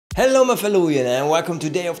Hello my fellow OUYA and welcome to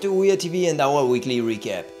Day of the OUYA TV and our weekly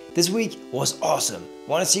recap. This week was awesome.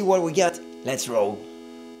 Wanna see what we got? Let's roll.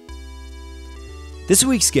 This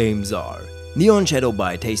week's games are Neon Shadow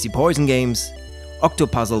by Tasty Poison Games,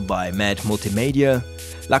 Octopuzzle by MAD Multimedia,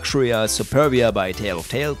 Luxuria Superbia by Tale of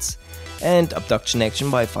Tales, and Abduction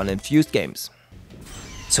Action by Fun Infused Games.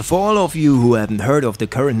 So for all of you who haven't heard of the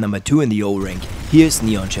current number 2 in the O rank, here's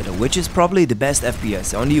Neon Shadow, which is probably the best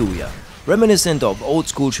FPS on the OUYA. Reminiscent of old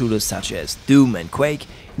school shooters such as Doom and Quake,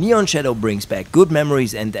 Neon Shadow brings back good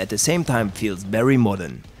memories and at the same time feels very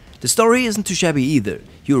modern. The story isn't too shabby either.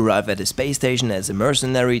 You arrive at a space station as a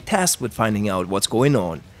mercenary tasked with finding out what's going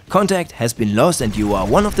on. Contact has been lost and you are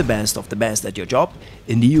one of the best at your job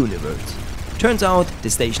in the universe. Turns out the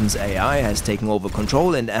station's AI has taken over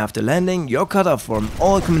control and after landing you're cut off from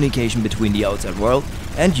all communication between the outside world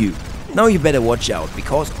and you. Now you better watch out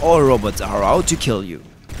because all robots are out to kill you.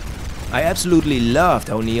 I absolutely loved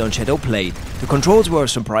how Neon Shadow played. The controls were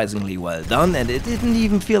surprisingly well done and it didn't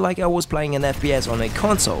even feel like I was playing an FPS on a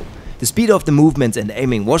console. The speed of the movements and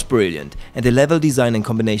aiming was brilliant and the level design in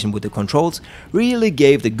combination with the controls really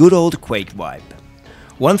gave the good old Quake vibe.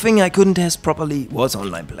 One thing I couldn't test properly was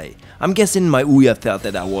online play. I'm guessing my OUYA felt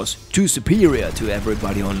that I was too superior to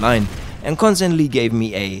everybody online and constantly gave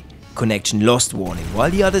me a connection lost warning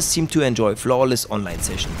while the others seemed to enjoy flawless online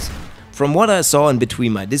sessions. From what I saw in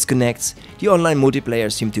between my disconnects, the online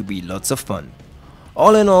multiplayer seemed to be lots of fun.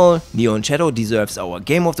 All in all, Neon Shadow deserves our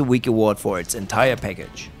Game of the Week award for its entire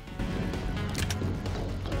package.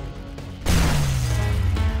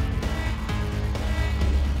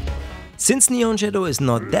 Since Neon Shadow is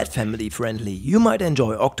not that family friendly, you might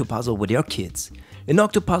enjoy Octopuzzle with your kids. In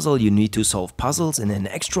Octopuzzle you need to solve puzzles in an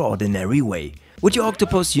extraordinary way. With your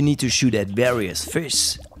octopus you need to shoot at various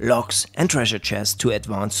fish, locks and treasure chests to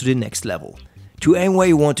advance to the next level. To aim where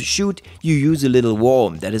you want to shoot, you use a little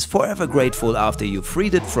worm that is forever grateful after you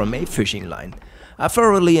freed it from a fishing line. I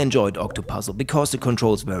thoroughly enjoyed Octopuzzle because the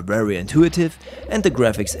controls were very intuitive and the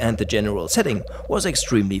graphics and the general setting was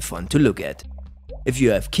extremely fun to look at. If you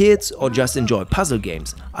have kids or just enjoy puzzle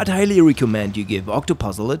games, I'd highly recommend you give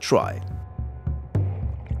Octopuzzle a try.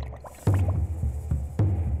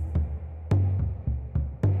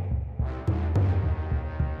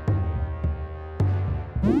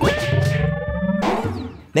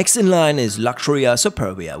 Next in line is Luxuria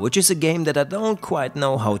Superbia, which is a game that I don't quite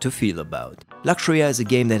know how to feel about. Luxuria is a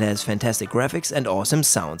game that has fantastic graphics and awesome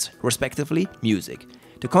sounds, respectively music.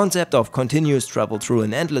 The concept of continuous travel through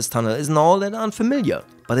an endless tunnel isn't all that unfamiliar,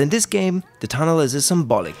 but in this game the tunnel is a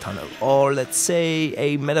symbolic tunnel, or let's say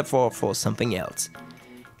a metaphor for something else.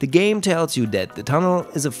 The game tells you that the tunnel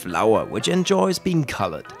is a flower which enjoys being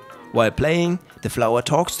colored. While playing, the flower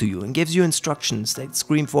talks to you and gives you instructions that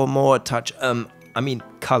scream for more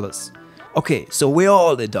colors. Okay, so we're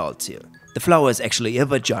all adults here. The flower is actually a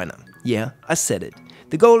vagina. Yeah, I said it.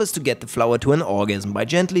 The goal is to get the flower to an orgasm by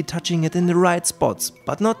gently touching it in the right spots,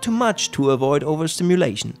 but not too much to avoid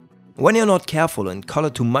overstimulation. When you're not careful and color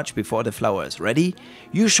too much before the flower is ready,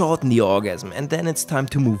 you shorten the orgasm and then it's time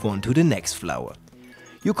to move on to the next flower.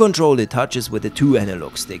 You control the touches with the 2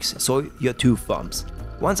 analog sticks, so your 2 thumbs.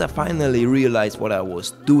 Once I finally realized what I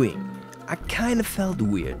was doing, I kinda felt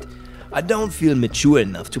weird. I don't feel mature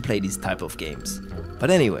enough to play these type of games.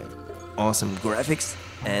 But anyway, awesome graphics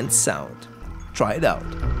and sound. Try it out.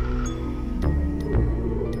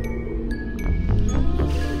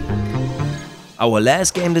 Our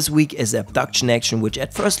last game this week is Abduction Action, which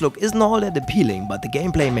at first look isn't all that appealing, but the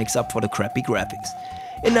gameplay makes up for the crappy graphics.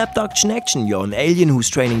 In Abduction Action, you're an alien who's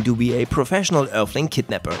training to be a professional Earthling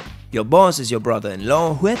kidnapper. Your boss is your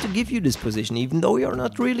brother-in-law who had to give you this position even though you're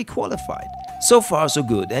not really qualified. So far so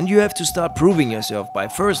good, and you have to start proving yourself by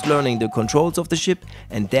first learning the controls of the ship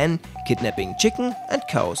and then kidnapping chicken and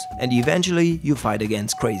cows, and eventually you fight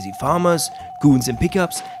against crazy farmers, goons in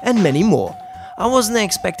pickups and many more. I wasn't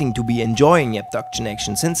expecting to be enjoying Abduction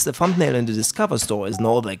Action since the thumbnail in the Discover store isn't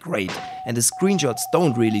all that great and the screenshots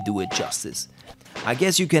don't really do it justice. I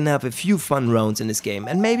guess you can have a few fun rounds in this game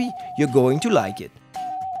and maybe you're going to like it.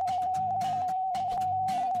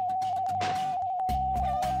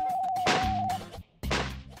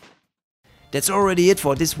 That's already it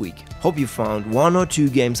for this week. Hope you found 1 or 2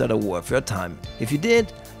 games that are worth your time. If you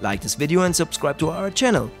did, like this video and subscribe to our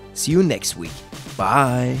channel. See you next week.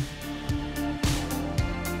 Bye!